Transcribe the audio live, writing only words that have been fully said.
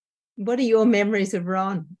What are your memories of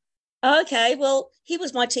Ron? Okay, well, he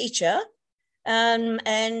was my teacher,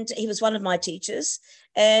 and he was one of my teachers.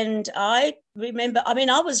 And I remember, I mean,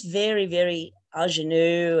 I was very, very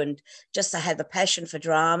ingenue, and just I had the passion for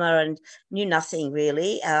drama and knew nothing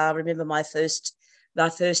really. I remember my first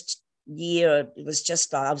year, it was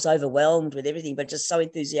just I was overwhelmed with everything, but just so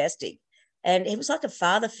enthusiastic. And he was like a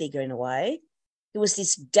father figure in a way. He was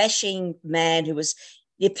this dashing man who was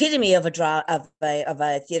the epitome of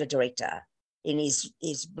a theatre director in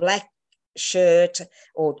his black shirt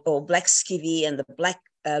or black skivvy and the black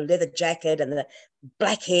leather jacket and the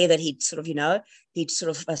black hair that he'd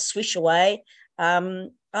swish away.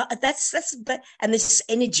 That's and this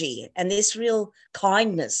energy and this real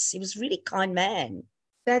kindness. He was a really kind man.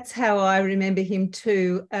 That's how I remember him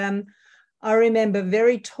too. I remember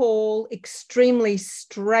very tall, extremely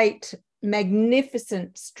straight,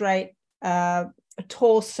 magnificent straight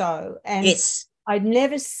torso. And Yes. I'd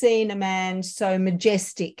never seen a man so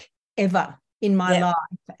majestic ever in my life.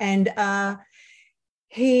 And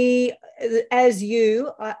he, as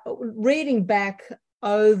you, reading back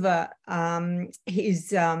over his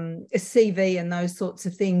CV and those sorts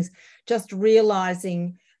of things, just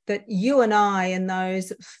realising that you and I and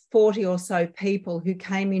those 40 or so people who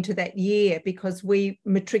came into that year, because we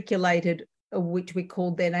matriculated, which we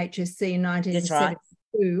called then HSC in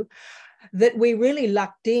 1972, that we really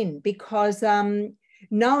lucked in, because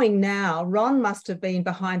knowing now, Ron must have been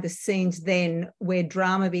behind the scenes then where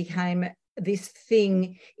drama became this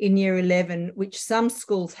thing in year 11, which some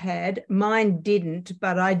schools had. Mine didn't,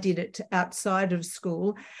 but I did it outside of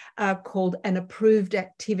school, called an approved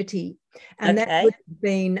activity. And that would have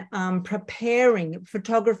been preparing.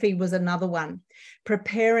 Photography was another one,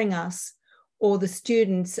 preparing us or the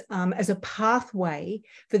students as a pathway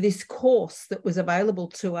for this course that was available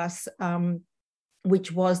to us,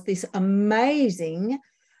 which was this amazing,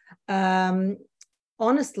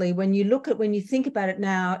 honestly, when you think about it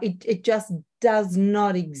now, it just does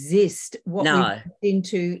not exist. What we've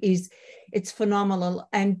into it's phenomenal.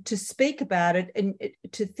 And to speak about it and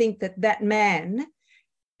to think that man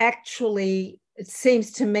actually, it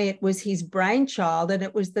seems to me it was his brainchild, and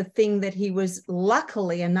it was the thing that he was,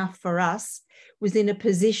 luckily enough for us, was in a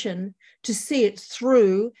position to see it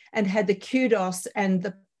through and had the kudos and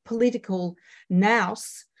the political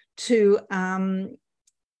nous to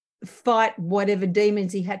fight whatever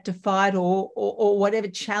demons he had to fight or whatever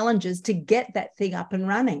challenges to get that thing up and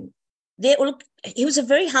running. Yeah, well, look, he was a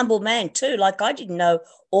very humble man too. Like, I didn't know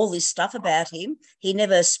all this stuff about him. He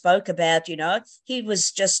never spoke about, he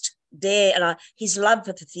was just there, and his love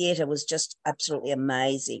for the theatre was just absolutely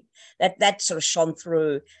amazing. That sort of shone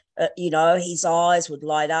through. His eyes would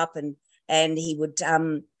light up, and he would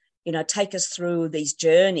take us through these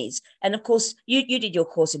journeys. And of course, you did your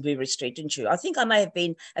course in Bouverie Street, didn't you? I think I may have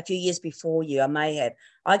been a few years before you.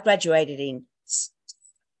 I graduated in.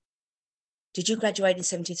 Did you graduate in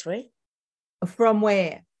 73? From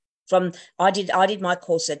where? I did my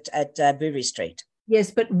course at Bouverie Street.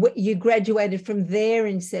 Yes, but you graduated from there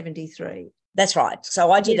in 73. That's right.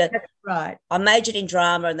 So I did that's right. I majored in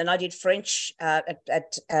drama, and then I did French at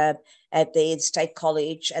the State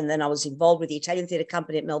College, and then I was involved with the Italian Theatre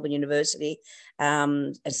Company at Melbourne University,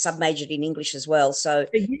 and sub-majored in English as well. So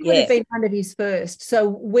you would have been one of his first. So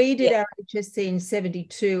we did our HSC in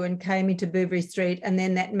 72 and came into Bouverie Street, and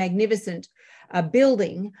then that magnificent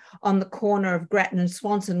building on the corner of Grattan and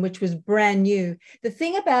Swanson, which was brand new. The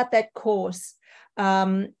thing about that course,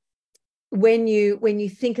 when you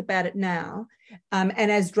think about it now, and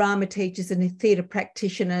as drama teachers and theatre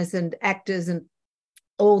practitioners and actors and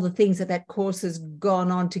all the things that course has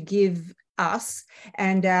gone on to give us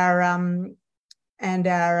and our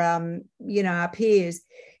peers,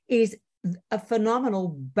 is a phenomenal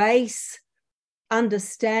base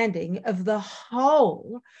understanding of the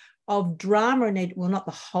whole of drama and not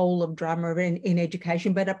the whole of drama in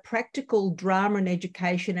education, but a practical drama in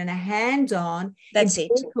education and a hands-on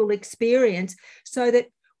empirical experience, so that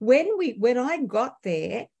when I got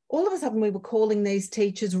there, all of a sudden we were calling these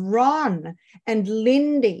teachers Ron and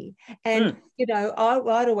Lindy, and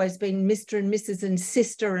I'd always been Mr. and Mrs. and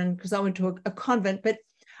sister, and because I went to a convent, but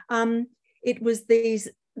it was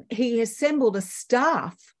he assembled a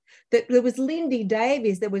staff that there was Lindy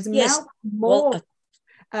Davies, there was Malcolm Moore.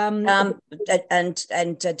 And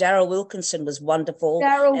Darryl Wilkinson was wonderful,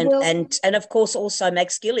 and of course also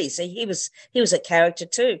Max Gilly. So he was a character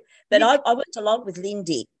too. But I worked a lot with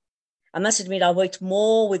Lindy. I must admit, I worked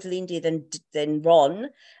more with Lindy than Ron.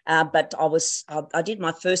 But I did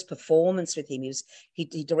my first performance with him.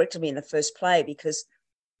 He directed me in the first play, because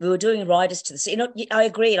we were doing Riders to the Sea. I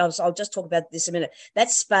agree. I'll just talk about this a minute.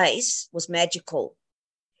 That space was magical.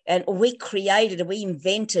 And we created and we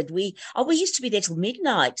invented. We used to be there till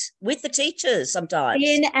midnight with the teachers sometimes.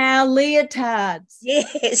 In our leotards.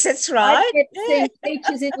 Yes, that's right. I kept seeing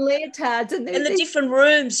teachers in leotards. And the different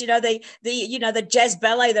rooms, the jazz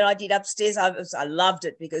ballet that I did upstairs, I loved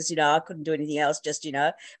it because, I couldn't do anything else, just,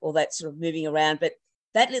 all that sort of moving around. But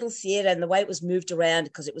that little theatre and the way it was moved around,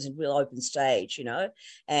 because it was a real open stage, and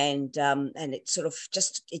it sort of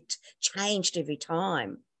it changed every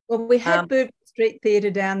time. Well, we had Bouvry Street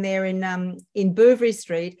Theatre down there in Bouvry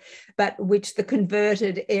Street, but which the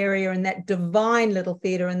converted area and that divine little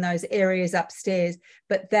theatre in those areas upstairs.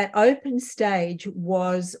 But that open stage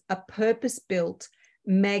was a purpose-built,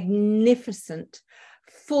 magnificent,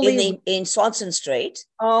 fully in Swanson Street.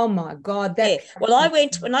 Oh my God! Well,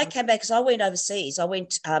 when I came back, because I went overseas. I went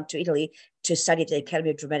to Italy to study at the Academy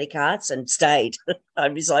of Dramatic Arts and stayed. I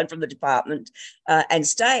resigned from the department and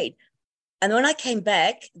stayed. And when I came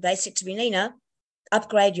back, they said to me, Nina,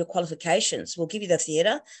 upgrade your qualifications. We'll give you the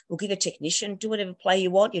theatre. We'll give you a technician. Do whatever play you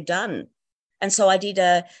want. You're done. And so I did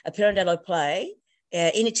a Pirandello play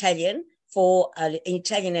in Italian for an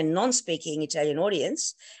Italian and non-speaking Italian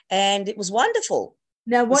audience, and it was wonderful.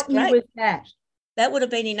 Now, what year was that? That would have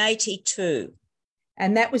been in 82.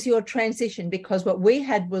 And that was your transition, because what we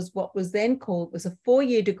had was what was then called was a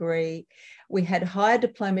 4-year degree. We had higher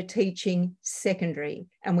diploma teaching secondary,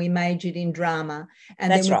 and we majored in drama.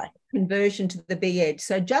 And that's then right. Conversion to the B.Ed.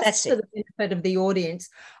 So just for the benefit of the audience,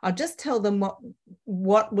 I'll just tell them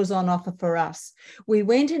what was on offer for us. We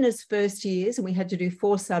went in as first years and we had to do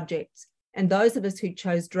 4 subjects. And those of us who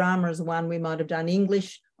chose drama as one, we might have done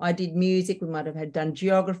English. I did music. We might have done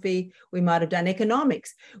geography. We might have done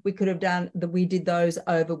economics. We could have we did those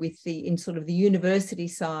over in sort of the university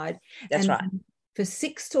side. That's right. For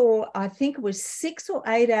 6 or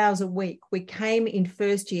 8 hours a week, we came in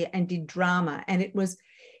first year and did drama. And it was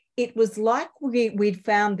like we'd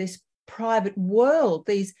found this private world.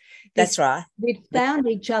 That's right. We'd found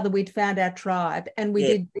each other. We'd found our tribe. And we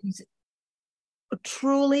did these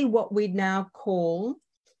truly what we'd now call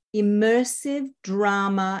immersive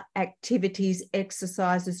drama activities,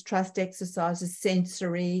 exercises, trust exercises,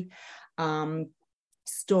 sensory,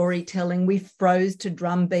 storytelling. We froze to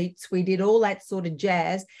drum beats. We did all that sort of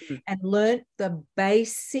jazz and learnt the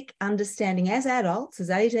basic understanding as adults, as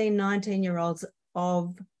 18, 19-year-olds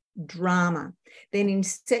of drama. Then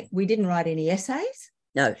we didn't write any essays.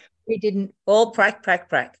 No. We didn't. All prac.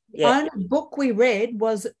 Yeah. The only book we read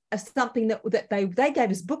was something that they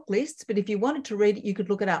gave us book lists, but if you wanted to read it, you could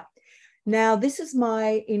look it up. Now, this is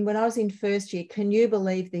when I was in first year, can you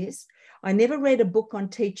believe this? I never read a book on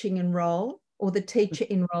teaching enroll or the teacher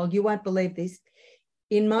enroll. You won't believe this.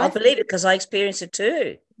 I believe it because I experienced it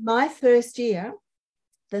too. My first year,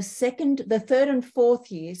 the third and fourth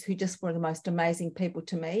years, who just were the most amazing people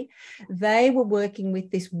to me, they were working with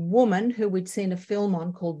this woman who we'd seen a film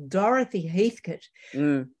on called Dorothy Heathcote.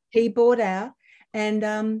 He brought out,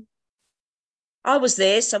 and I was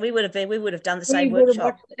there, so we would have done the same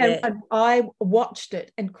workshop. And I watched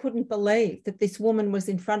it and couldn't believe that this woman was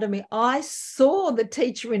in front of me. I saw the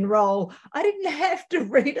teacher enroll. I didn't have to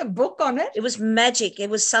read a book on it. It was magic. It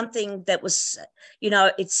was something that was,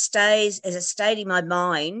 it stayed in my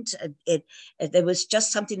mind. There was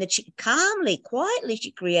just something that she quietly, she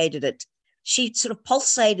created it. She sort of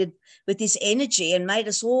pulsated with this energy and made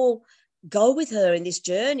us all go with her in this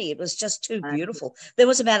journey. It was just too beautiful. There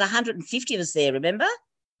was about 150 of us there, remember?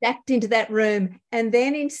 Stacked into that room. And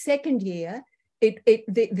then in second year, the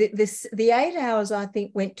 8 hours, I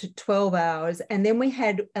think, went to 12 hours. And then we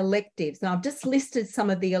had electives. Now, I've just listed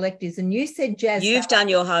some of the electives. And you said jazz. You've done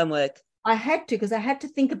your homework. I had to, because I had to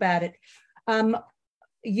think about it.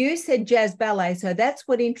 You said jazz ballet, so that's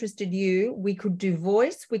what interested you. We could do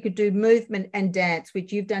voice, we could do movement and dance,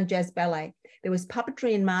 which you've done jazz ballet. There was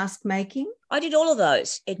puppetry and mask making. I did all of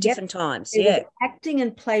those at different times. There was acting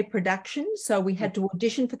and play production. So we had to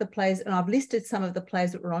audition for the plays, and I've listed some of the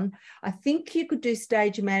plays that were on. I think you could do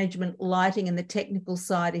stage management, lighting, and the technical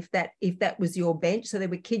side if that was your bench. So there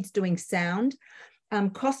were kids doing sound,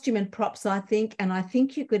 costume and props, I think, and I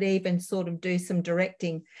think you could even sort of do some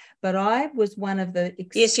directing. But I was one of the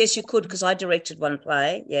yes, you could, because I directed one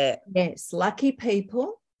play. Yeah, yes, lucky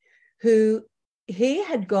people who he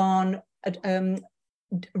had gone.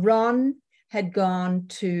 Ron had gone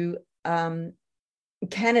to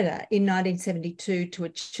Canada in 1972 to a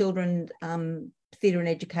children theatre and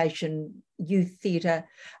education youth theatre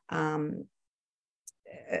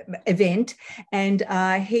event, and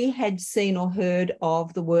he had seen or heard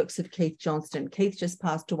of the works of Keith Johnston. Keith just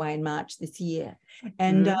passed away in March this year,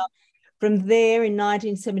 and from there in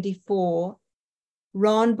 1974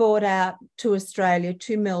 Ron brought out to Australia,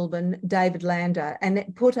 to Melbourne, David Lander, and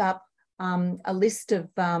it put up a list of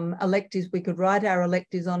electives. We could write our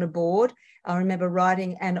electives on a board. I remember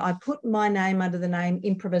writing, and I put my name under the name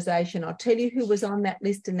improvisation. I'll tell you who was on that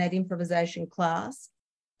list in that improvisation class: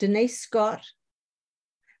 Denise Scott,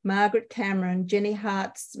 Margaret Cameron, Jenny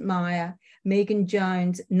Hartsmeyer, Megan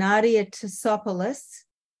Jones, Nadia Tassopoulos.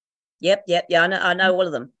 Yep. Yeah, I know all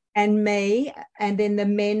of them. And me. And then the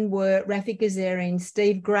men were Rafi Gazarian,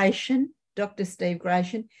 Steve Gratian, Dr. Steve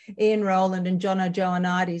Gratian, Ian Rowland, and Jono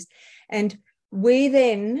Joannides. And we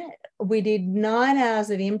did 9 hours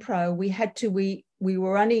of improv. We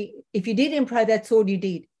were only, if you did improv, that's all you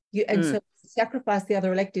did. So sacrificed the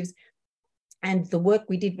other electives. And the work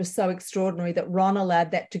we did was so extraordinary that Ron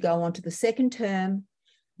allowed that to go on to the second term,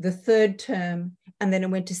 the third term, and then it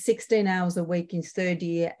went to 16 hours a week in third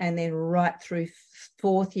year, and then right through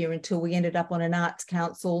fourth year until we ended up on an Arts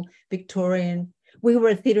Council, Victorian. We were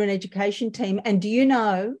a theatre and education team. And do you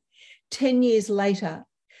know, 10 years later,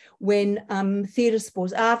 when theatre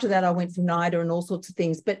sports, after that I went for NIDA and all sorts of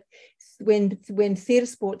things, but when theatre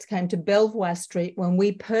sports came to Belvoir Street, when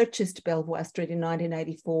we purchased Belvoir Street in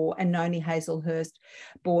 1984, and Noni Hazelhurst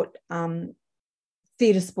bought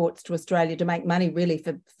theatre sports to Australia to make money, really,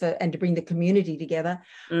 for and to bring the community together,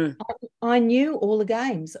 I knew all the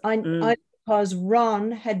games. Because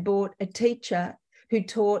Ron had bought a teacher who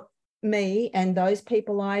taught me and those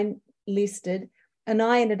people I listed, and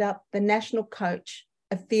I ended up the national coach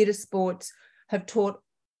of theatre sports, have taught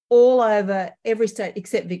all over every state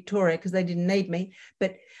except Victoria because they didn't need me,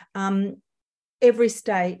 but every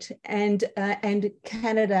state and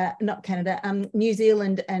Canada, not Canada, New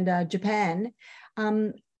Zealand and Japan.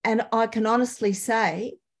 And I can honestly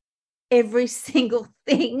say every single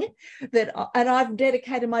thing and I've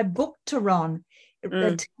dedicated my book to Ron,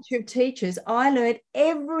 the teacher of teachers. I learned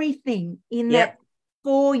everything in that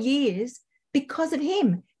 4 years because of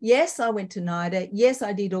him. Yes, I went to NIDA. Yes,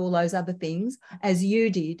 I did all those other things as you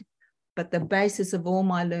did, but the basis of all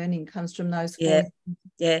my learning comes from those 4 years.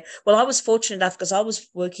 Yeah. Well, I was fortunate enough because I was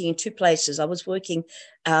working in 2 places. I was working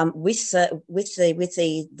with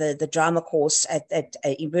the drama course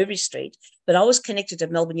in Burberry Street, but I was connected to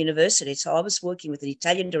Melbourne University. So I was working with an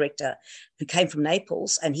Italian director who came from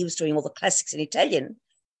Naples, and he was doing all the classics in Italian.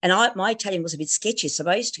 And my Italian was a bit sketchy, so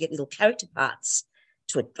I used to get little character parts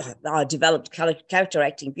to it. I developed character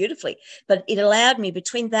acting beautifully, but it allowed me,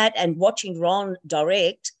 between that and watching Ron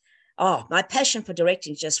direct, my passion for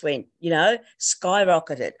directing just went,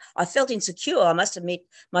 skyrocketed. I felt insecure. I must admit,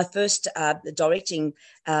 my first directing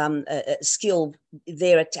skill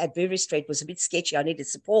there at Burberry Street was a bit sketchy. I needed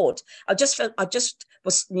support. I just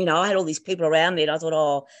was, I had all these people around me, and I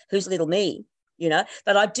thought, who's little me,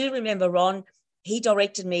 But I do remember Ron. He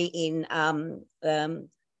directed me in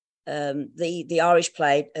the Irish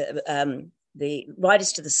play, The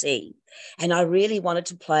Riders to the Sea, and I really wanted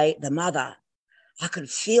to play the mother. I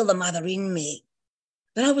could feel the mother in me,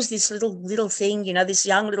 but I was this little thing, this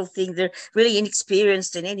young little thing. They're really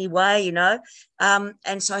inexperienced in any way,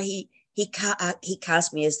 And so he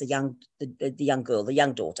cast me as the young girl, the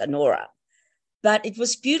young daughter, Nora. But it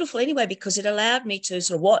was beautiful anyway because it allowed me to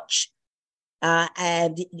sort of watch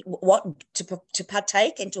and what to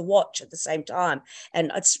partake and to watch at the same time.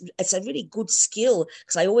 And it's a really good skill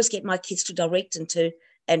because I always get my kids to direct and to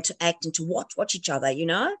act and to watch each other,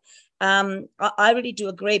 I really do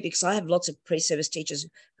agree, because I have lots of pre-service teachers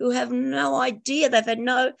who have no idea. They've had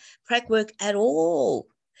no prac work at all.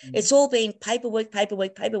 It's all been paperwork.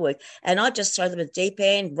 And I just throw them at the deep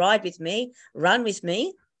end, ride with me, run with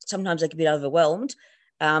me. Sometimes they get a bit overwhelmed.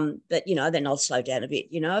 But, then I'll slow down a bit,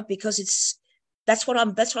 because that's what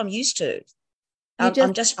I'm used to.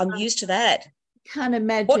 I'm used to that. Can't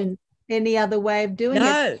imagine any other way of doing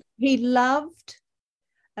it. He loved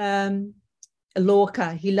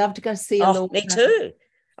Lorca. He loved to go see a Lorca. Me too.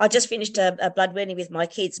 I just finished a blood wedding with my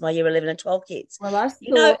kids, my year 11 and 12 kids. Well, I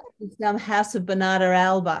saw House of Bernarda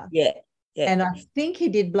Alba. Yeah. And I think he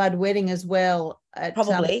did blood wedding as well.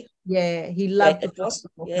 Probably. He loved it.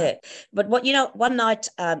 Yeah. But one night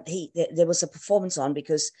there was a performance on,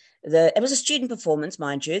 because it was a student performance,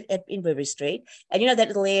 mind you, in Burberry Street. And that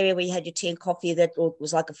little area where you had your tea and coffee that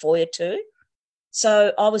was like a foyer too.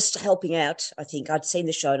 So I was helping out. I think I'd seen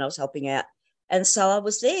the show and I was helping out. And so I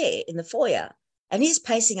was there in the foyer, and he's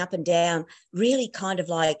pacing up and down, really kind of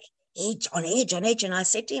like edge on edge. And I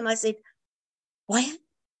said to him, why,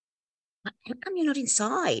 how come you're not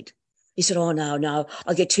inside? He said, oh, no,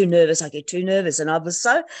 I get too nervous. And I was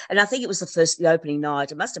and I think it was the opening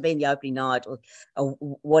night. It must have been the opening night or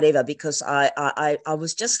whatever, because I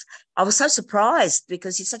was so surprised,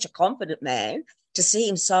 because he's such a confident man, to see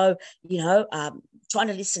him so, trying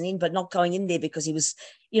to listen in, but not going in there because he was,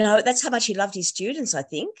 you know, that's how much he loved his students, I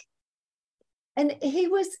think. And he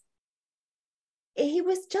was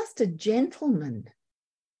just a gentleman.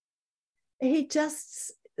 He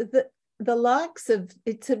just, the likes of,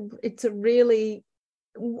 it's a really,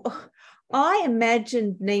 I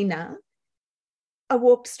imagined Nina, I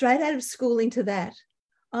walked straight out of school into that.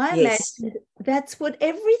 I imagined that's what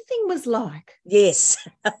everything was like. Yes,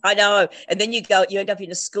 I know. And then you end up in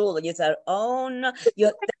a school and you thought, oh no,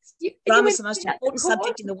 drama's the most important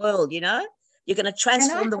subject in the world, you know? You're going to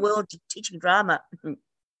transform the world teaching drama.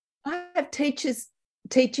 I have teachers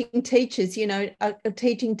teaching teachers, you know,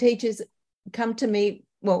 teaching teachers come to me,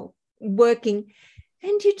 well, working,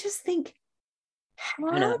 and you just think,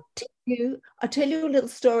 how do you, I'll tell you a little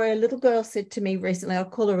story. A little girl said to me recently, I'll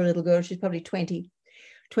call her a little girl, she's probably 20,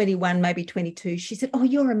 21, maybe 22. She said, oh,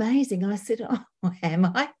 you're amazing. I said, oh, am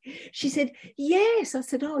I? She said, yes. I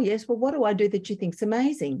said, oh, yes. Well, what do I do that you think's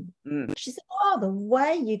amazing? She said, oh, the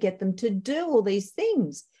way you get them to do all these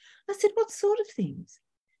things. I said, what sort of things?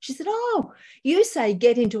 She said, oh, you say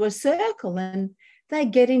get into a circle and they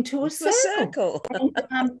get into a circle.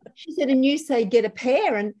 And she said, and you say get a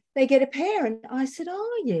pair and they get a pair. And I said,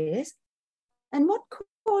 oh, yes. And what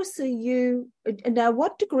course are you, now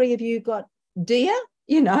what degree have you got, dear?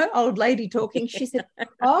 You know, old lady talking. She said,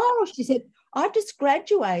 oh, she said, I've just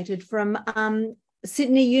graduated from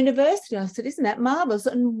Sydney University. I said, isn't that marvellous?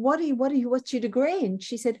 And what's your degree? And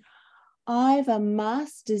she said, I've a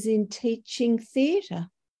master's in teaching theatre.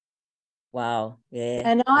 Wow, yeah.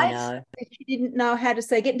 And I know. She didn't know how to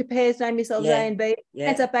say, get into pairs, name yourselves A and B.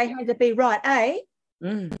 Hands up A, hands up B. Right, A.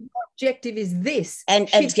 Objective is this. And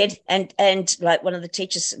like one of the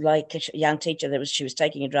teachers, like a young teacher she was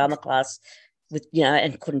taking a drama class with, you know,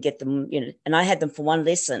 and couldn't get them, you know, and I had them for one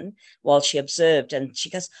lesson while she observed, and she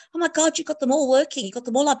goes, oh my God, you got them all working, you got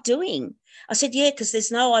them all up doing. I said, yeah, because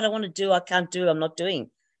there's no, I don't want to do, I can't do, I'm not doing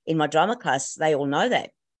in my drama class. They all know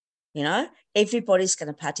that, you know, everybody's going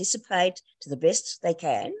to participate to the best they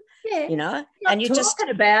can, you know, and you're just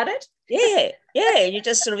talking about it. You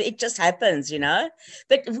just sort of, it just happens, you know.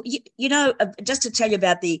 But you know, just to tell you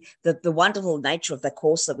about the wonderful nature of the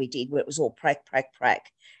course that we did, where it was all prac,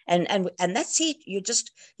 and that's it. You're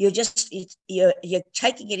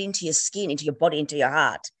taking it into your skin, into your body, into your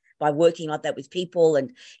heart by working like that with people.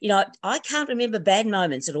 And you know, I can't remember bad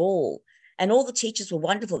moments at all. And all the teachers were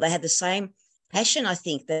wonderful. They had the same passion, I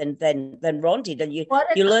think, than Ron did, and you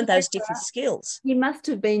learn those different skills. You must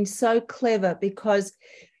have been so clever, because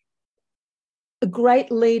a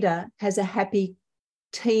great leader has a happy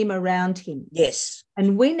team around him. Yes.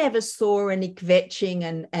 And we never saw any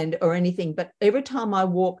kvetching and or anything, but every time I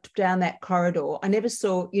walked down that corridor,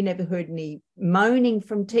 you never heard any moaning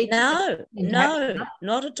from teachers. No,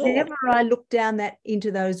 not at all. Whenever I looked down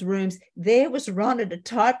into those rooms, there was Ron at a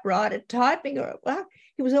typewriter typing, or well,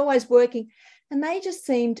 he was always working, and they just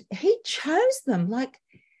seemed, he chose them. Like,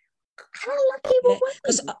 how lucky were we?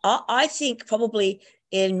 Because I think probably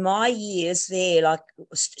in my years there, like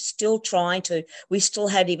still trying to, we still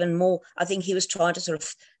had even more, I think he was trying to sort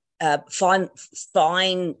of find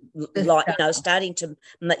like, you know, starting to,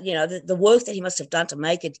 you know, the work that he must have done to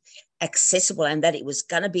make it accessible, and that it was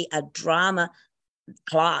going to be a drama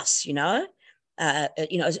class, you know,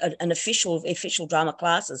 an official drama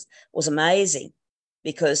classes was amazing.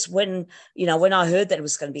 Because when I heard that it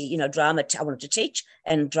was going to be, you know, drama, I wanted to teach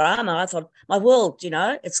and drama, I thought, my world, you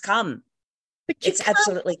know, it's come. But it's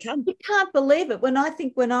absolutely come. You can't believe it. When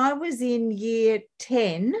I was in year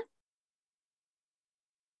 10,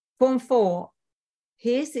 Form 4,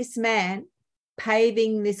 here's this man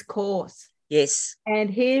paving this course. Yes. And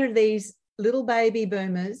here are these little baby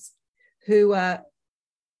boomers who are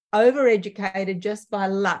overeducated just by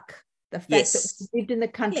luck. The fact that we lived in the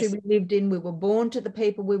country we lived in, we were born to the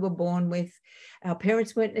people we were born with. Our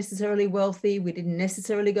parents weren't necessarily wealthy. We didn't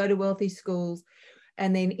necessarily go to wealthy schools.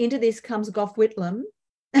 And then into this comes Gough Whitlam.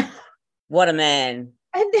 What a man.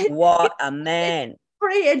 And then what a man.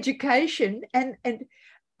 Free education. And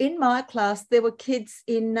in my class, there were kids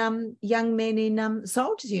in young men in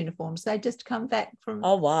soldiers' uniforms. They just come back from.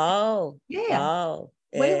 Oh, wow. Yeah. Wow.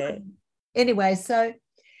 Yeah. Anyway, so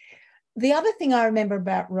the other thing I remember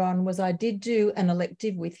about Ron was I did do an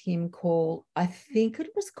elective with him called, I think it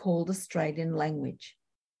was called Australian Language.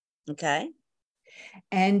 Okay.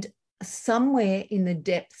 And somewhere in the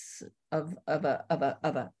depths of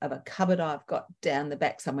a cupboard I've got down the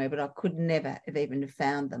back somewhere, but I could never have even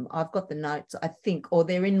found them. I've got the notes, I think, or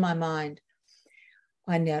they're in my mind.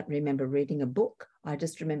 I don't remember reading a book. I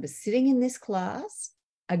just remember sitting in this class,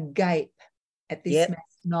 agape at this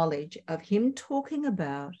knowledge of him talking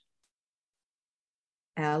about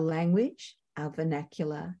our language, our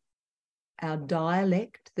vernacular, our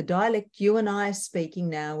dialect, the dialect you and I are speaking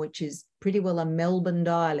now, which is pretty well a Melbourne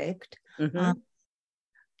dialect,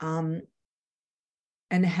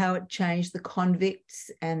 and how it changed the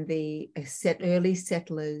convicts and the early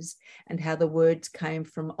settlers, and how the words came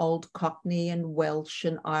from Old Cockney and Welsh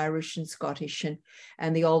and Irish and Scottish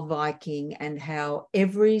and the Old Viking, and how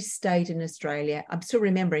every state in Australia, I'm still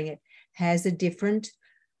remembering it, has a different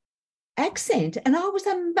accent. And I was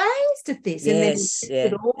amazed at this. Yes,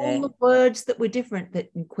 and then all the words that were different. That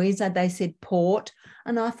in Queensland they said port,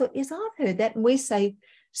 and I thought, yes, I've heard that. And we say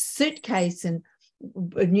suitcase, and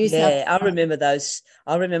New South. I remember those.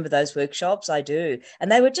 I remember those workshops. I do,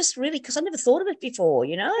 and they were just really, because I never thought of it before.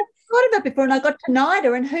 You know, I thought of it before, and I got to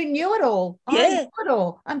NIDA, and who knew it all? I knew it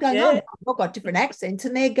all. I'm going, oh, I've got different accents,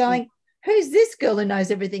 and they're going, who's this girl who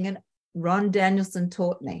knows everything? And Ron Danielson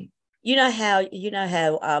taught me. You know how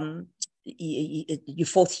your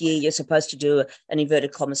fourth year you're supposed to do an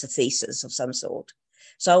inverted commas a thesis of some sort.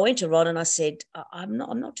 So I went to Ron and I said, I'm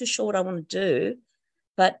not too sure what I want to do,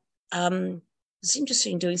 but it's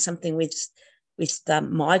interesting doing something with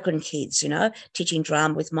migrant kids, you know, teaching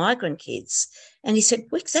drama with migrant kids. And he said,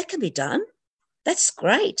 well, that can be done. That's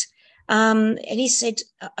great. And he said,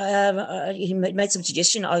 he made some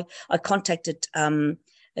suggestion. I contacted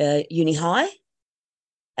Uni High,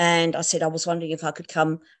 and I said I was wondering if I could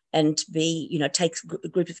come and be, you know, take a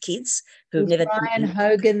group of kids who've never. Brian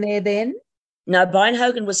Hogan there then? No, Brian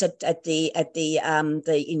Hogan was I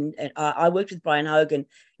worked with Brian Hogan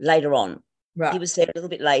later on. Right. He was there a little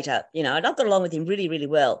bit later, you know, and I got along with him really, really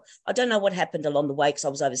well. I don't know what happened along the way because I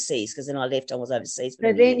was overseas, because then I left. I was overseas.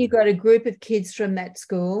 So then you got a group of kids from that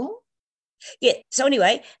school? Yeah. So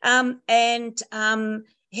anyway, and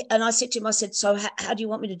I said to him, I said, so how do you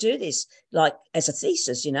want me to do this? Like as a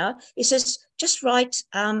thesis, you know? He says, just write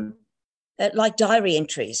like diary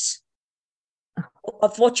entries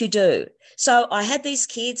of what you do. So I had these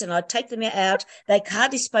kids and I'd take them out. They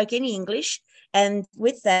hardly spoke any English. And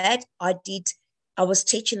with that, I was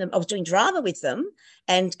teaching them, I was doing drama with them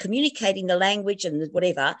and communicating the language and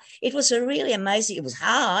whatever. It was a really amazing, it was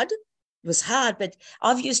hard, but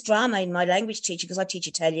I've used drama in my language teaching because I teach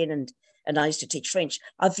Italian and I used to teach French.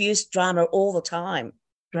 I've used drama all the time.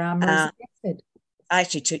 Drama is a method. I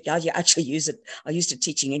actually use it. I used to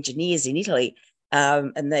teaching engineers in Italy.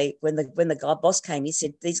 And when the boss came, he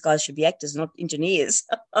said, these guys should be actors, not engineers.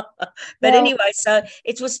 But anyway, so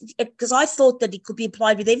it was because I thought that it could be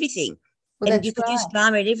applied with everything. Well, and you could use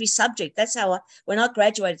drama in every subject. That's how when I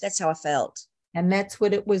graduated, that's how I felt. And that's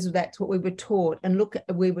what it was. That's what we were taught. And look,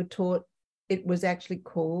 we were taught it was actually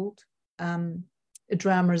called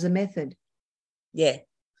drama as a method. Yeah.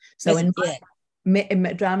 So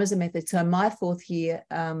drama as a method. So my fourth year,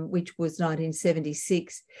 which was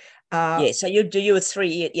 1976. So you were 3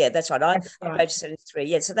 years. Yeah, that's right. I graduated in 3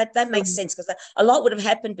 years. So that makes sense, because a lot would have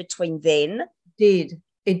happened between then.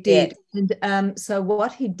 It did. Yeah. And so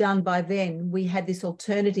what he'd done by then, we had this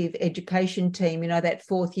alternative education team. You know, that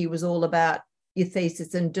fourth year was all about your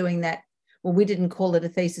thesis and doing that. Well, we didn't call it a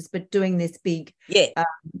thesis, but doing this big. Yeah.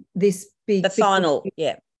 The final.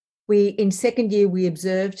 Yeah. In second year, we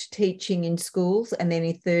observed teaching in schools, and then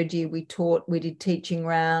in third year, we did teaching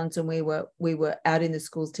rounds, and we were out in the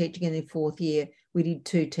schools teaching. And in fourth year, we did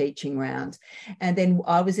 2 teaching rounds. And then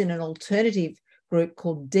I was in an alternative group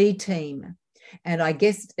called D Team. And I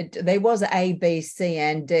guess there was A, B, C,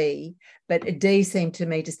 and D, but D seemed to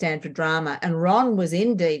me to stand for drama. And Ron was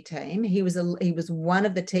in D Team. He was one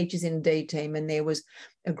of the teachers in D Team, and there was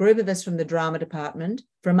a group of us from the drama department,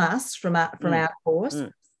 from our course.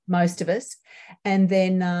 Most of us. And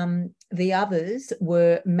then the others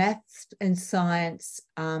were maths and science,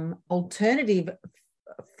 alternative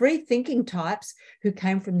free thinking types who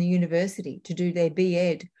came from the university to do their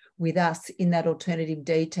BEd with us in that alternative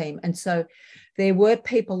D team. And so there were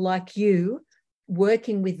people like you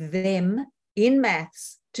working with them in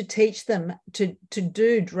maths to teach them to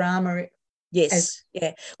do drama. Yes.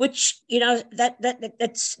 Which, you know,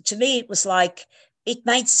 that's, to me, it was like, it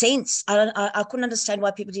made sense. I couldn't understand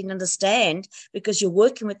why people didn't understand, because you're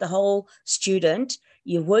working with the whole student,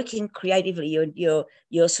 you're working creatively,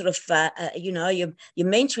 you're sort of you're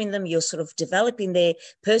mentoring them, you're sort of developing their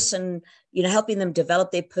person, you know, helping them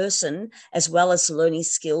develop their person as well as learning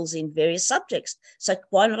skills in various subjects. So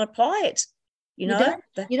why not apply it? You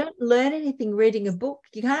don't learn anything reading a book.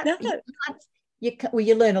 You can't. No.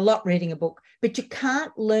 You learn a lot reading a book, but you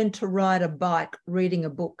can't learn to ride a bike reading a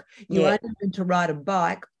book. You only learn to ride a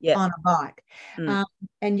bike on a bike.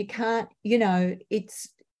 And you can't, you know, it's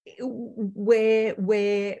where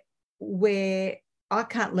I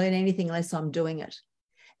can't learn anything unless I'm doing it.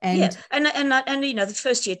 And and you know, the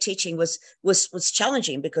first year teaching was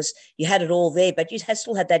challenging because you had it all there, but you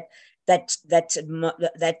still had that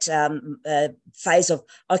phase of,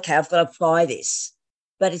 okay, I've got to apply this.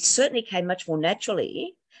 But it certainly came much more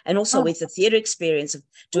naturally, and also with the theatre experience of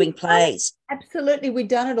doing plays. Absolutely, we'd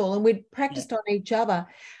done it all, and we'd practiced on each other.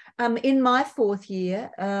 In my fourth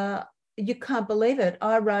year, you can't believe it,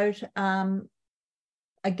 I wrote,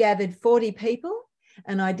 I gathered 40 people,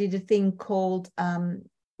 and I did a thing called How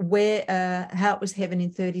It Was Heaven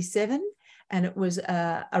in 37, and it was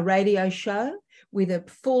a radio show with a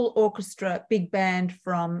full orchestra, big band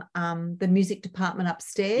from the music department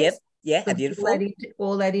upstairs. Yep, yeah, beautiful.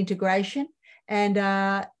 All that integration. And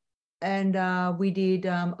we did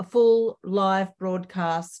a full live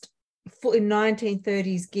broadcast in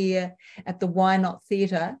 1930s gear at the Why Not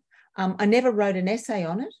Theatre. I never wrote an essay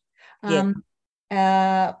on it.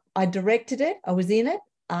 I directed it. I was in it.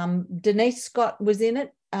 Denise Scott was in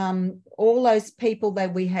it. All those people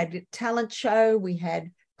that we had a talent show, we had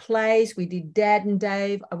plays, we did Dad and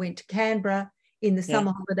Dave. I went to Canberra in the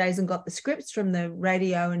summer holidays and got the scripts from the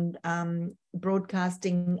radio and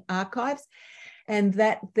broadcasting archives. And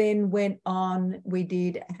that then went on. We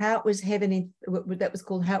did How It Was Heaven that was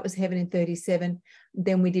called How It Was Heaven in 37.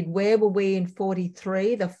 Then we did Where Were We in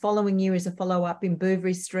 43. The following year is a follow-up in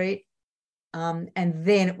Bouverie Street. And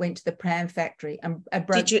then it went to the Pram Factory.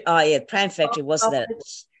 Did you? Oh, yeah, Pram Factory was that.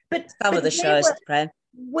 But some of the shows at Pram.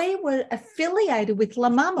 We were affiliated with La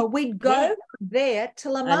Mama. We'd go there to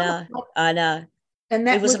La Mama. I know. And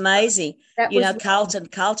that was amazing.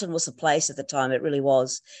 Carlton was the place at the time. It really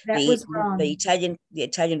was. The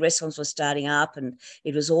Italian restaurants were starting up, and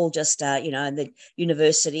it was all just and the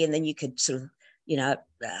university, and then you could sort of,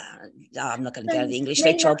 I'm not going to go to the English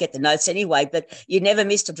lecture. I'll get the notes anyway. But you never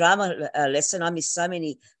missed a drama lesson. I missed so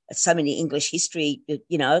many English history,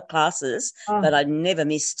 classes, but I never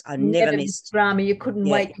missed. Never missed drama. You couldn't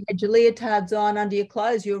wait. You had your leotards on under your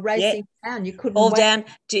clothes. You were racing down. You couldn't all wait. Down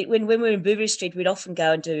to when we were in Bouverie Street. We'd often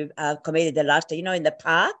go and do Commedia dell'arte, in the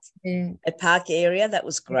park, a park area. That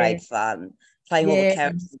was great fun. Playing all the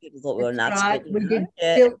characters. People thought we were nuts. Right. We did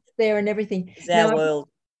stilts there and everything. It's our world.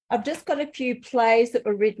 I've just got a few plays that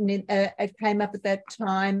were written it came up at that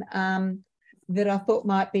time that I thought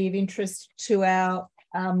might be of interest to our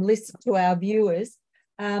to our viewers.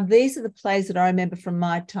 These are the plays that I remember from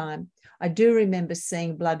my time. I do remember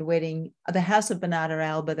seeing Blood Wedding, The House of Bernarda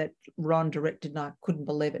Alba that Ron directed, and I couldn't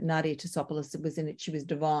believe it. Nadia Tossopoulos was in it. She was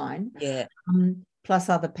divine. Yeah. Plus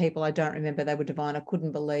other people, I don't remember. They were divine. I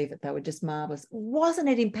couldn't believe it. They were just marvellous. Wasn't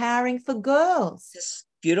it empowering for girls? It's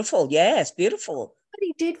beautiful. Yes, beautiful. What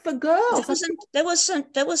he did for girls. There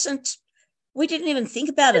wasn't. We didn't even think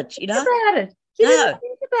about it. About it. You didn't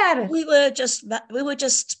think about it. We were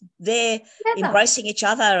just there, embracing each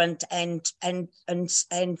other and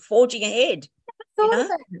forging ahead.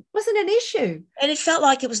 It wasn't an issue, and it felt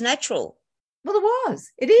like it was natural. Well, it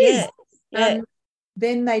was. It is. Yeah.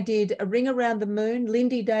 Then they did A Ring Around the Moon.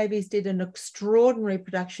 Lindy Davies did an extraordinary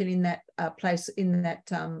production in that place, in that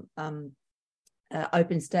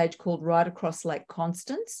open stage called Right Across Lake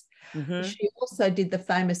Constance. Mm-hmm. She also did the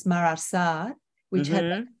famous Marassad, which had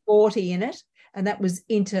like 40 in it, and that was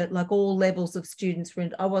into like all levels of students.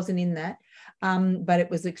 I wasn't in that, but it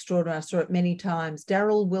was extraordinary. I saw it many times.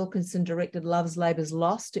 Darryl Wilkinson directed Love's Labour's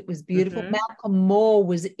Lost. It was beautiful. Malcolm Moore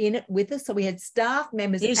was in it with us, so we had staff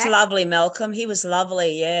members. He was lovely, Malcolm. He was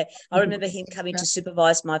lovely, yeah. I remember him coming to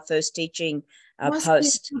supervise my first teaching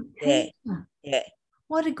post. Yeah.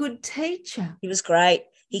 What a good teacher. He was great.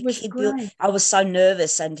 I was so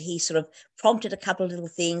nervous, and he sort of prompted a couple of little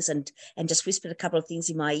things and just whispered a couple of things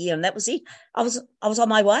in my ear, and that was it. I was on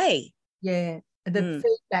my way. Yeah, the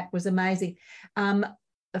feedback was amazing.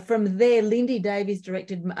 From there, Lindy Davies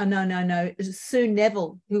directed. Sue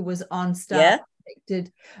Neville, who was on staff,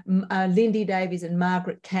 directed Lindy Davies and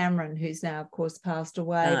Margaret Cameron, who's now, of course, passed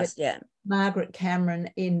away. Margaret Cameron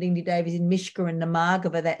in Lindy Davies in Mishka and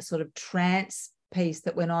Namargava, that sort of trance piece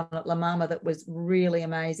that went on at La Mama that was really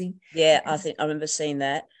amazing. Yeah, I think I remember seeing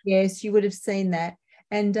that. Yes, you would have seen that.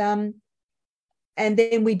 And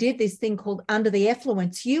then we did this thing called Under the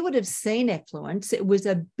Effluence. You would have seen Effluence. It was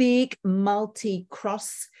a big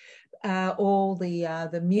multi-cross, all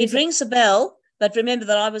the music. It rings a bell, but remember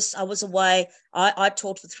that I was away. I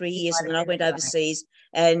taught for 3 years and then I went overseas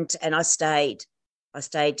and I stayed. I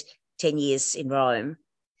stayed 10 years in Rome.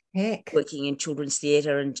 Heck. Working in children's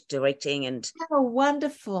theatre and directing. And oh,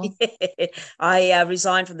 wonderful. I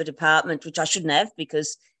resigned from the department, which I shouldn't have,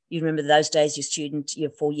 because you remember those days your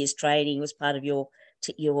 4 years training was part of your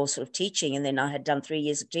sort of teaching, and then I had done 3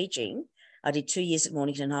 years of teaching. I did 2 years at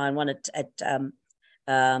Mornington High and one at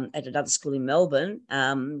at another school in Melbourne,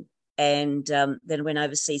 and then went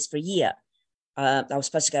overseas for a year. I was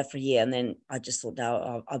supposed to go for a year, and then I just thought,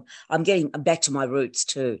 no, I'm getting back to my roots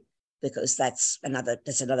too, because that's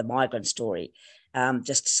another migrant story.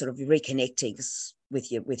 Just sort of reconnecting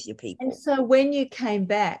with your people. And so when you came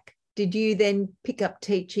back, did you then pick up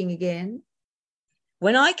teaching again?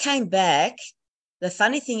 When I came back, the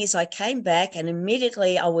funny thing is I came back and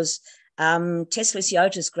immediately I was, Tess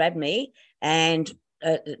Lysiotis grabbed me, and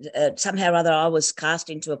somehow or other I was cast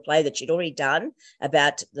into a play that she'd already done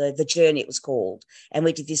about the journey, it was called. And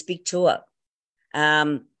we did this big tour.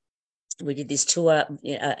 We did this tour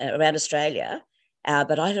around Australia,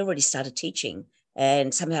 but I'd already started teaching.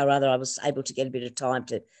 And somehow or other, I was able to get a bit of time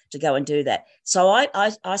to go and do that. So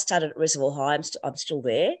I started at Reservoir High. I'm still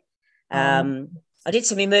there. I did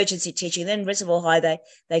some emergency teaching. Then Reservoir High,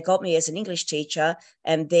 they got me as an English teacher.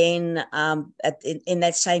 And then in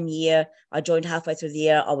that same year, I joined halfway through the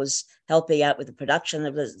year. I was helping out with the production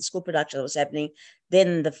of the school production that was happening.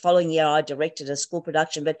 Then the following year, I directed a school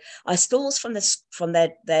production. But I still was from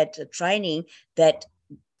that training that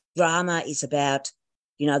drama is about,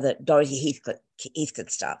 the Dorothy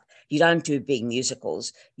Heathcote stuff. You don't do big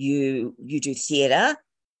musicals. You do theatre.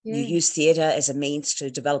 Yeah. You use theatre as a means to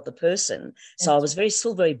develop the person. So I was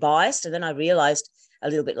still very biased. And then I realised a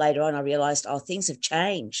little bit later on, things have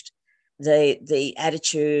changed. The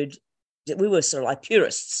attitude that we were sort of like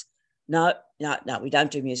purists. No, we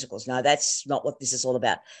don't do musicals. No, that's not what this is all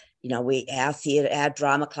about. Our theatre, our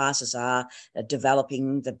drama classes are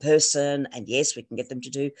developing the person, and yes, we can get them to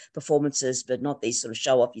do performances, but not these sort of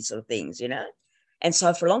show-offy sort of things, And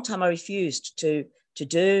so for a long time, I refused to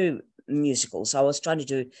do musicals. I was trying to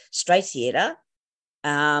do straight theatre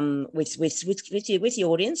with the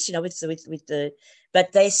audience,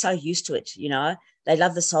 but they're so used to it, They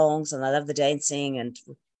love the songs and they love the dancing, and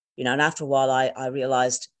and after a while, I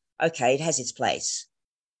realised, okay, it has its place.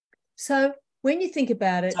 So when you think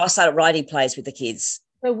about it, so I started writing plays with the kids.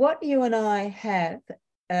 So what you and I have,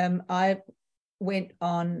 I went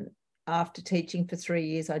on after teaching for 3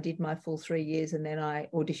 years. I did my full 3 years, and then I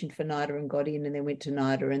auditioned for NIDA and got in, and then went to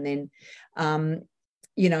NIDA, and then,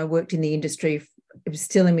 worked in the industry. I was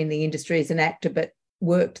still in the industry as an actor, but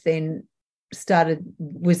was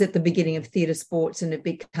at the beginning of theatre sports and had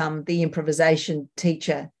become the improvisation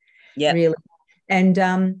teacher, really.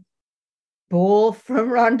 And ball from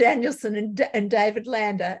Ron Danielson and David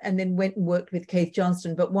Lander, and then went and worked with Keith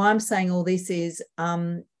Johnston. But why I'm saying all this is,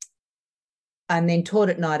 and then taught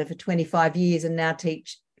at NIDA for 25 years, and now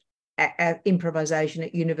teach improvisation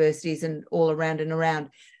at universities and all around and around.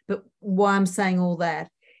 But why I'm saying all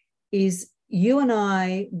that is, you and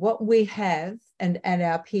I, what we have, and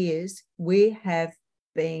our peers, we have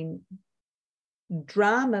been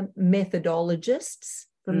drama methodologists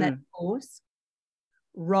from that course,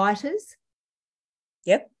 writers,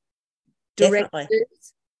 directors, definitely.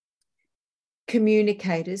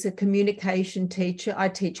 Communicators, a communication teacher. I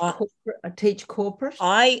teach corporate.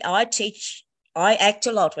 I act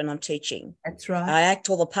a lot when I'm teaching. That's right. I act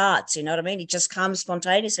all the parts, you know what I mean? It just comes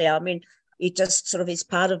spontaneously. I mean, it just sort of is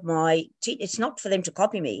part of my it's not for them to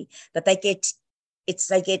copy me, but they get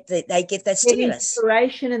that stimulus.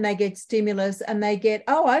 Inspiration, and they get stimulus, and they get,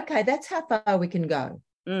 oh, okay, that's how far we can go.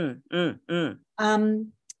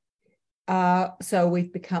 So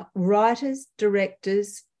we've become writers,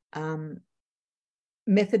 directors,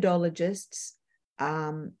 methodologists,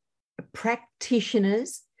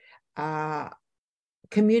 practitioners,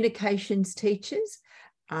 communications teachers.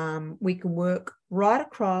 We can work right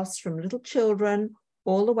across from little children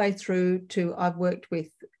all the way through to, I've worked with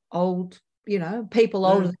old, people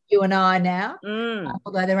older than you and I now,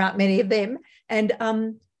 although there aren't many of them. And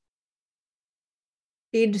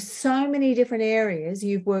in so many different areas,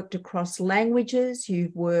 you've worked across languages,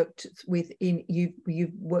 you've worked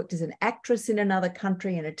you've worked as an actress in another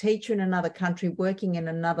country and a teacher in another country, working in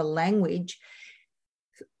another language,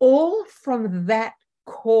 all from that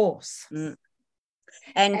course.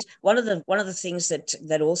 And one of the things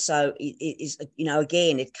that also is,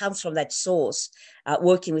 again, it comes from that source,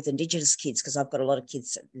 working with Indigenous kids, because I've got a lot of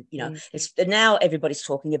kids, it's now everybody's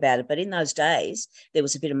talking about it, but in those days there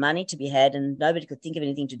was a bit of money to be had and nobody could think of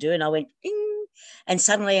anything to do. And I went, ding, and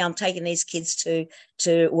suddenly I'm taking these kids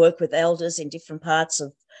to work with elders in different parts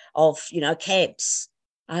of camps.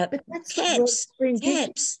 Camps,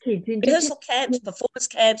 rehearsal camps, performance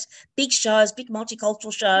camps, big shows, big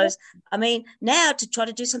multicultural shows. I mean, now to try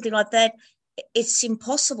to do something like that, it's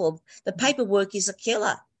impossible. The paperwork is a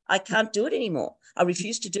killer. I can't do it anymore. I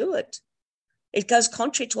refuse to do it. It goes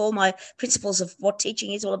contrary to all my principles of what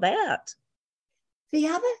teaching is all about. The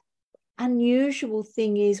other unusual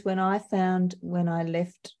thing is when I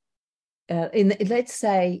left, let's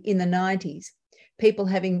say in the 90s, people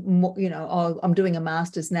having more, oh, I'm doing a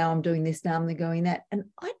master's now, I'm doing this now, I'm going that. And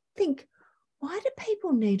I think, why do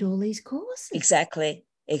people need all these courses? Exactly.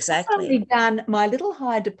 I've only done my little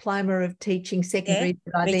higher diploma of teaching secondary,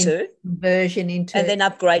 that I me then too. conversion into, and then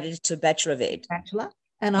upgraded to Bachelor of Ed.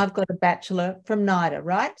 And I've got a bachelor from NIDA,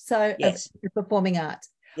 right? So yes. of performing arts.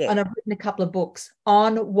 Yeah. And I've written a couple of books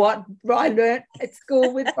on what I learned at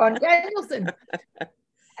school with Ron Danielson.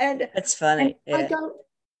 And that's funny. And I go,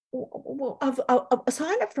 well, I've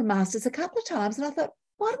signed up for a master's a couple of times, and I thought,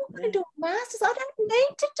 why do I want to do a master's? I don't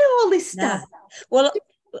need to do all this stuff. Well,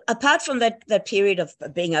 apart from that period of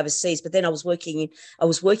being overseas, but then I was working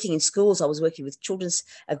in schools. I was working with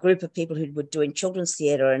a group of people who were doing children's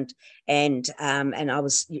theatre, and I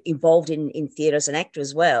was involved in theatre as an actor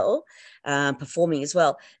as well, performing as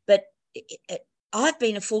well. But I've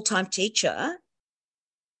been a full-time teacher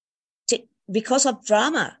because of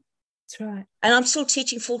drama. That's right. And I'm still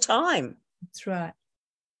teaching full-time. That's right.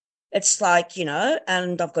 It's like,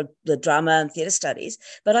 and I've got the drama and theatre studies,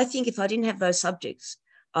 but I think if I didn't have those subjects,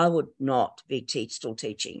 I would not be still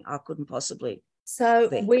teaching. I couldn't possibly. So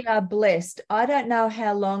we are blessed. I don't know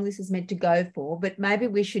how long this is meant to go for, but maybe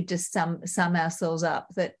we should just sum ourselves up.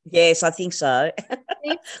 That yes, I think so.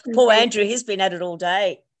 Poor Andrew, he's been at it all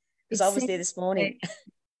day because I was there this morning.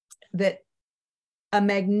 That a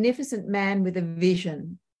magnificent man with a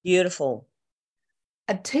vision. Beautiful.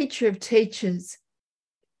 A teacher of teachers.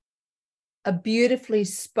 A beautifully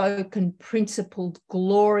spoken, principled,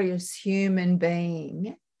 glorious human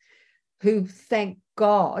being who, thank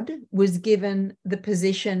God, was given the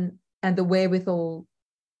position and the wherewithal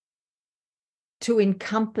to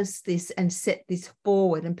encompass this and set this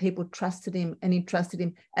forward, and people trusted him, and he trusted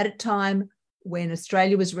him at a time when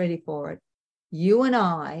Australia was ready for it. You and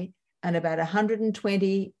I and about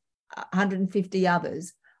 120, 150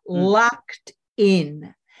 others lucked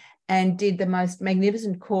in and did the most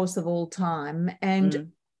magnificent course of all time.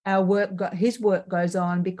 And his work goes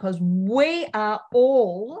on because we are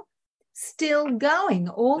all still going.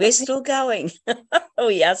 We're still going. Oh,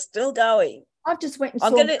 yeah, still going. I've just went and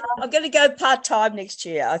I'm going to go part-time next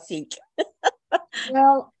year, I think.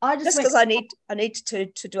 Well, I just because I need to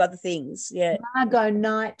do other things. Yeah. Margot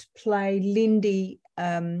Knight play Linda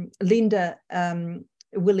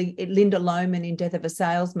Lohman in Death of a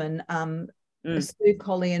Salesman. Sue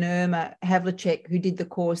Colley and Irma Havlicek, who did the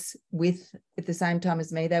course at the same time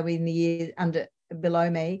as me, they were in the year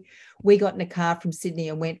below me. We got in a car from Sydney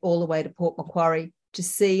and went all the way to Port Macquarie to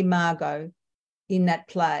see Margot in that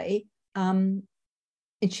play. And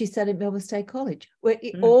she studied at Melbourne State College. Where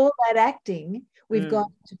all that acting, we've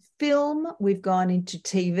gone to film, we've gone into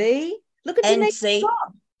TV. Look at Denise.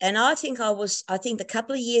 And I think the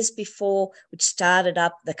couple of years before, which started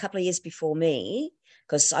up the couple of years before me,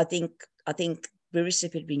 because I think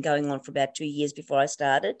Rivership had been going on for about 2 years before I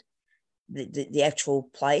started the actual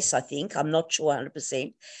place, I think. I'm not sure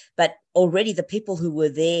 100%. But already the people who were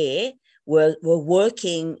there were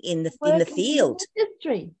working in the field. In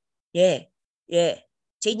industry. Yeah.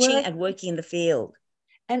 Teaching and working in the field.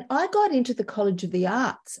 And I got into the College of the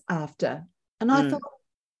Arts after, and I thought,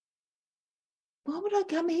 why would I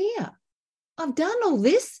come here? I've done all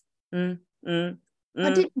this. I didn't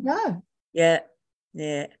know. Yeah,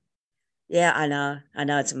 I know.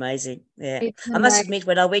 It's amazing. Yeah, I must admit,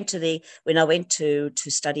 when I went to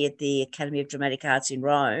study at the Academy of Dramatic Arts in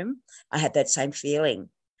Rome, I had that same feeling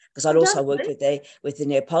because I'd also worked with the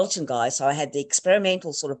Neapolitan guys, so I had the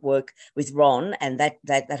experimental sort of work with Ron and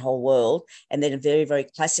that whole world, and then a very, very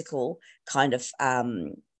classical kind of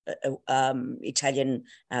Italian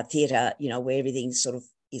theatre, where everything sort of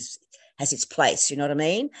has its place. You know what I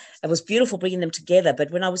mean? It was beautiful bringing them together.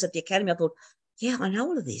 But when I was at the Academy, I thought, yeah, I know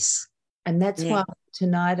all of this. And that's why I went to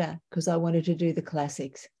NIDA, because I wanted to do the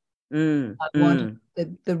classics.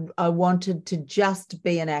 I wanted to just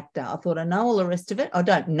be an actor. I thought I know all the rest of it. I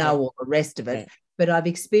don't know all the rest of it, but I've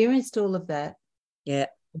experienced all of that. Yeah.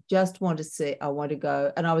 I just want to see, I want to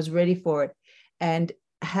go, and I was ready for it. And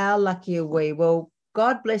how lucky are we? Well,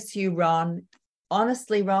 God bless you, Ron.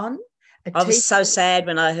 Honestly, Ron. I was so sad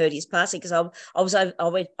when I heard his passing because I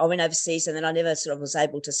went overseas and then I never sort of was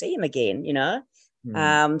able to see him again,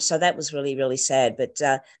 So that was really, really sad. But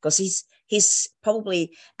because he's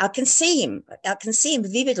probably, I can see him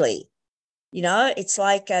vividly. It's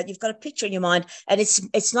like you've got a picture in your mind, and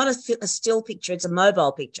it's not a still picture; it's a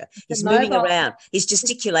mobile picture. He's moving around. He's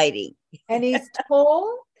gesticulating, and he's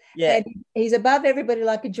tall. Yeah. And he's above everybody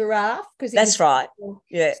like a giraffe, because That's right.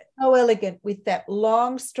 Yeah. So elegant with that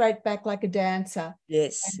long straight back like a dancer.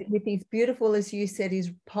 Yes. And with his beautiful, as you said,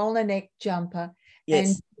 his polar neck jumper.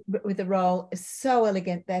 Yes. And with the roll, so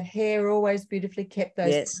elegant. That hair always beautifully kept,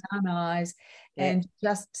 those Yes. brown eyes, and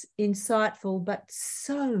just insightful, but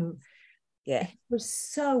so, yeah, he was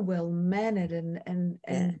so well mannered and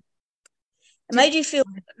it made you feel,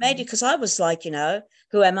 because I was like,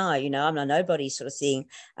 who am I? I'm a nobody sort of thing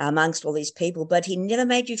amongst all these people, but he never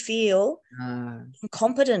made you feel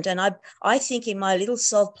incompetent. And I think in my little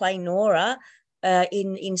self playing Nora,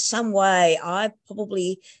 in some way, I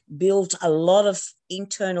probably built a lot of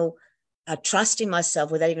internal trust in myself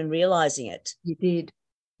without even realizing it. You did.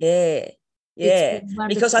 Yeah. Yeah,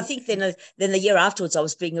 because I think then the year afterwards I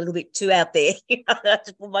was being a little bit too out there,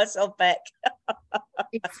 to pull myself back.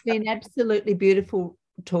 It's been absolutely beautiful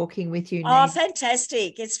talking with you, Oh, Nate.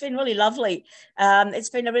 fantastic. It's been really lovely. It's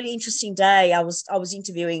been a really interesting day. I was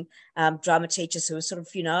interviewing drama teachers who were sort of,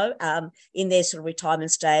 in their sort of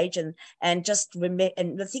retirement stage, and just remember,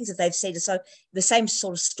 and the things that they've said are so the same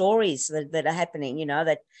sort of stories that are happening,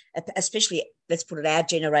 that especially, let's put it, our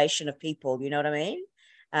generation of people, you know what I mean?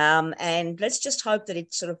 And let's just hope that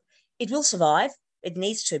it will survive. It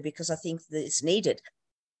needs to, because I think that it's needed.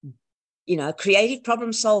 Creative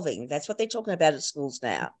problem solving. That's what they're talking about at schools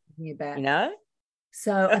now.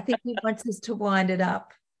 So I think he wants us to wind it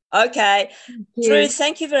up. Okay. Drew,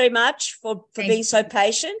 thank you very much for being so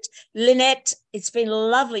patient. Lynette, it's been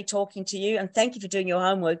lovely talking to you, and thank you for doing your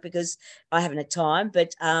homework, because I haven't had time.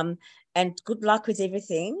 But and good luck with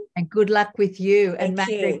everything. And good luck with you. Thank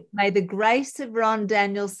you. May the grace of Ron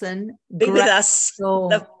Danielson be with us. All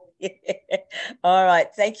right.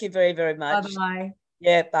 Thank you very, very much. Bye-bye.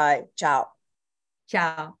 Yeah, bye. Ciao.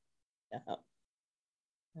 Ciao.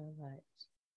 All right.